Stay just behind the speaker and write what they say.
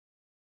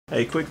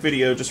Hey, quick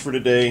video just for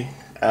today.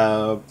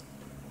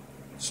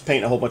 Just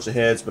painting a whole bunch of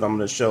heads, but I'm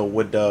going to show a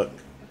wood duck.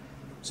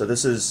 So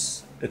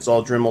it's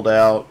all dremeled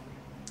out.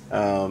 It's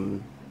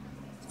going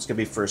to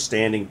be for a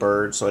standing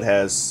bird, so it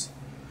has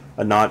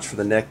a notch for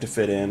the neck to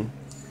fit in.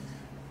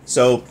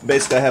 So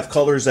basically I have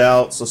colors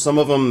out, so some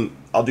of them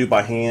I'll do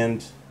by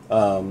hand.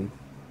 You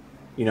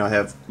know, I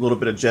have a little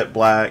bit of jet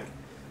black,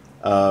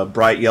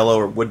 bright yellow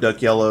or wood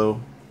duck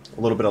yellow,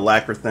 a little bit of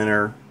lacquer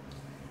thinner,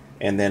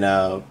 and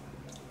then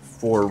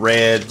for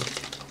red,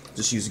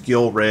 just use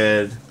gill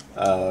red,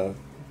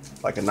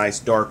 like a nice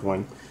dark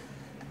one.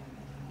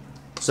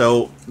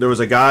 So there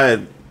was a guy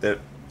that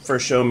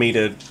first showed me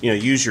to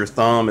use your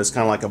thumb as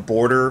kind of like a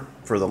border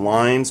for the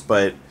lines,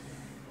 but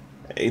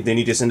then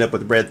you just end up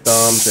with red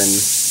thumbs,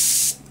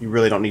 and you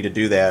really don't need to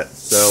do that.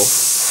 So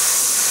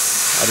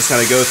I just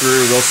kind of go through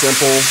real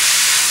simple,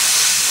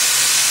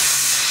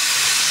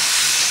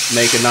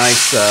 make it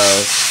nice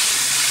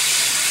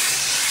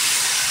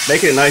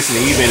and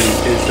even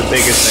is the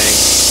biggest thing.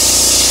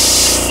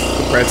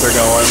 The pressure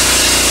going.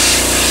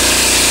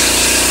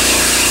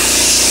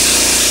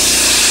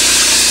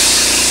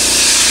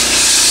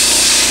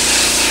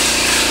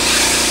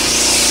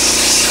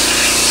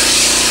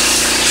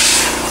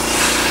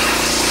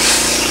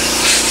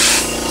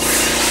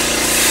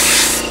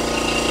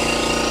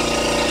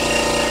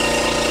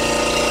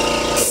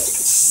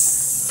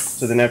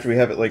 So then after we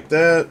have it like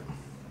that,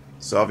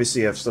 so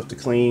obviously you have stuff to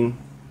clean.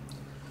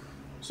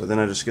 So then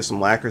I just get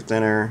some lacquer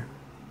thinner.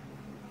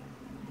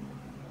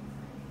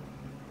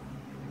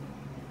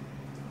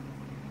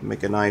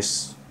 Make a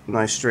nice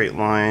straight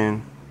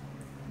line.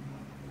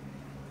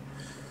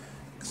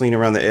 Clean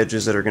around the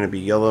edges that are going to be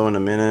yellow in a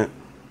minute.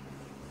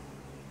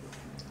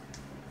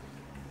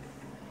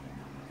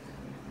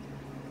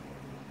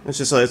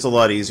 It's a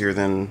lot easier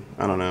than,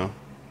 I don't know.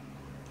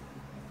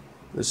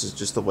 This is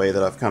just the way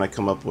that I've kind of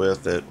come up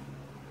with that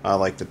I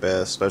like the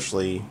best,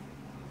 especially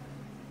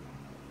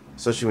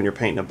when you're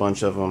painting a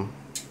bunch of them.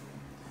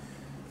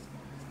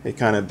 It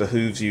kind of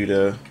behooves you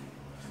to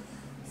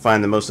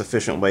find the most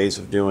efficient ways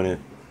of doing it.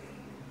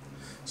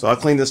 So I'll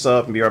clean this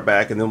up and be right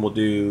back, and then we'll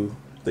do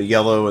the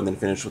yellow and then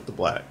finish with the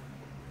black.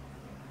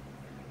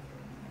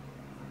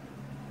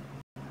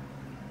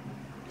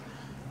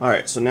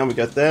 Alright, so now we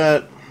got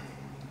that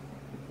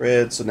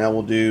red, so now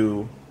we'll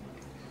do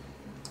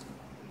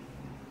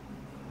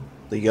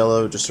the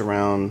yellow just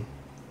around,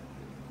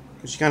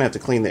 because you kind of have to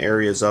clean the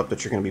areas up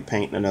that you're going to be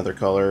painting another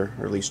color,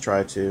 or at least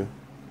try to.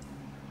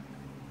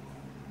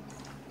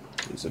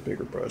 Use a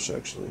bigger brush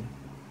actually.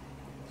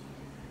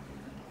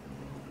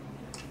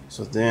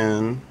 So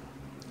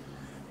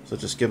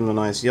just give them a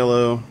nice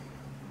yellow.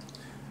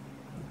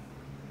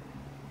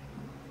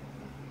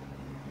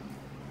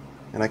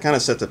 And I kind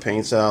of set the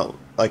paints out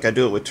like I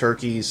do it with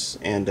turkeys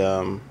and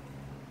a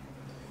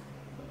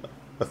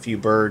few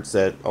birds,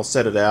 that I'll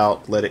set it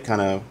out, let it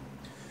kind of,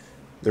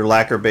 they're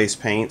lacquer based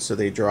paint, so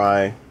they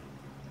dry.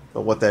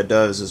 But what that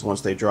does is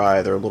once they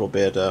dry, they're a little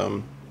bit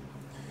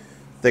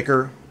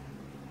thicker.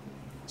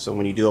 So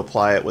when you do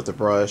apply it with the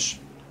brush,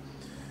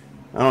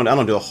 I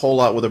don't do a whole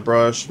lot with a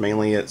brush.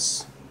 Mainly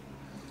it's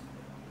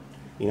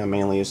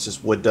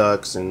just wood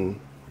ducks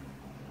and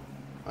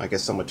I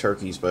guess some with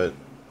turkeys. But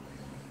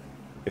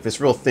if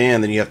it's real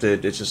thin, then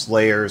it's just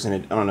layers, and I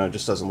don't know, it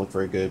just doesn't look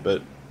very good.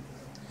 But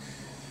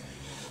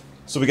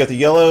so we got the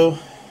yellow,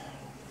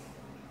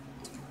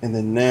 and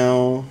then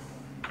now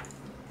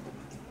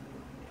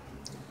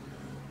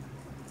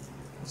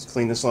let's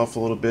clean this off a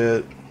little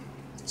bit.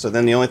 So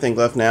then the only thing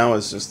left now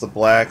is just the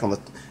black on the.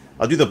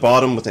 I'll do the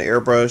bottom with the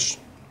airbrush.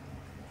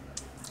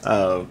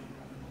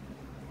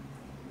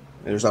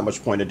 There's not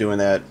much point of doing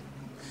that.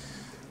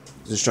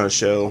 Just trying to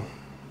show,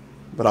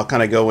 but I'll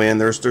kind of go in.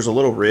 There's a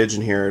little ridge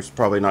in here. It's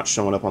probably not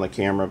showing up on the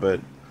camera,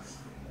 but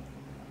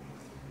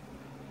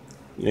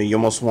you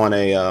almost want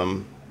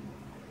a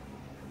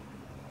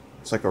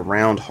it's like a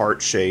round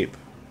heart shape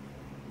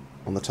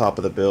on the top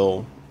of the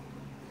bill.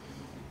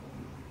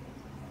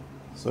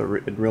 So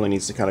it really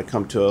needs to kind of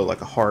come to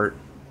like a heart,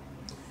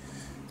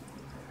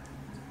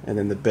 and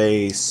then the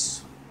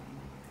base.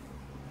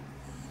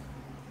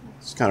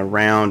 It's kind of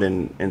round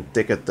and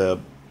thicker at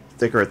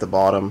the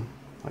bottom,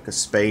 like a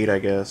spade, I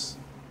guess.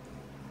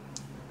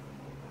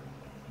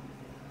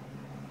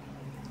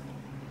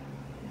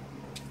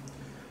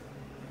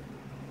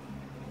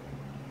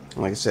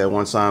 Like I said,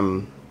 once I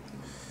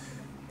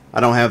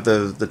don't have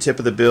the tip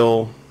of the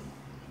bill,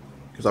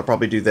 because I'll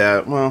probably do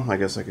that. Well, I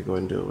guess I could go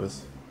ahead and do it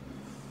with.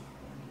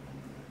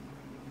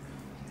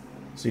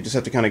 So you just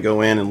have to kind of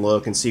go in and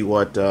look and see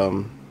what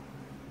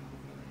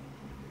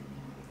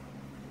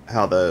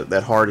how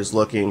that heart is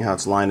looking, how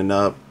it's lining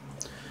up,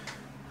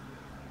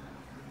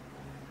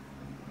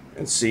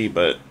 and see.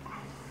 But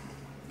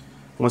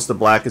once the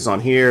black is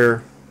on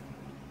here,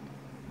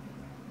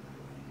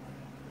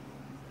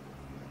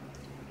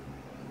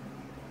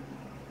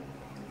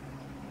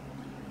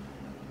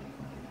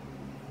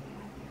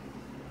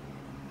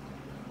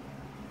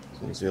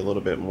 so you can see a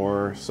little bit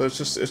more. So it's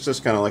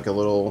just kind of like a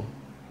little.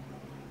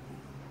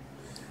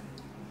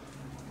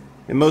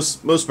 And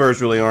most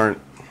birds really aren't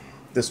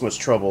this much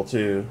trouble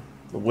too.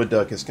 The wood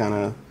duck is kind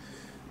of,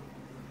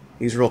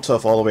 he's real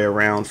tough all the way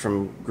around,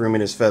 from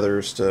grooming his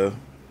feathers to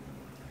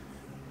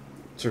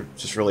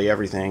just really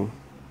everything.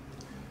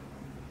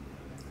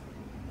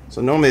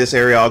 So normally this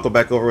area I'll go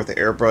back over with the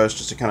airbrush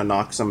just to kind of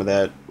knock some of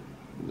that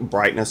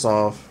brightness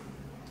off.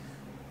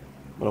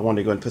 But I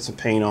wanted to go ahead and put some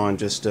paint on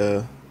just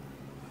so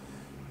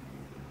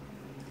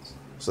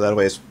that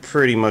way it's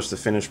pretty much the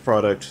finished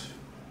product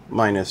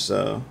minus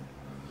a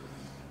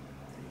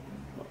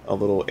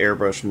little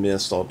airbrush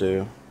mist I'll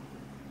do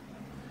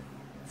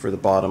for the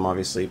bottom,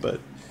 obviously.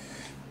 But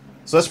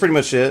so that's pretty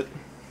much it.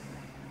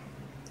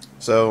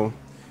 So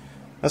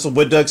that's a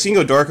wood duck. So you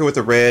can go darker with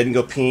the red and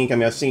go pink. I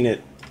mean, I've seen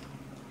it.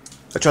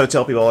 I try to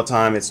tell people all the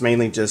time, it's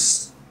mainly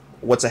just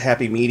what's a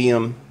happy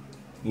medium.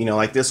 You know,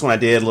 like this one I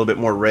did a little bit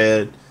more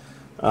red.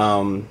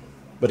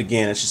 But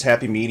again, it's just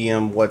happy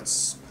medium.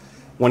 What's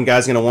one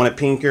guy's going to want it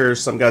pinker,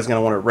 some guy's going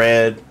to want it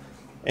red.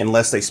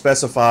 Unless they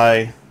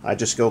specify, I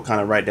just go kind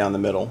of right down the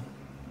middle.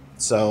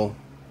 So,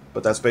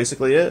 but that's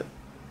basically it.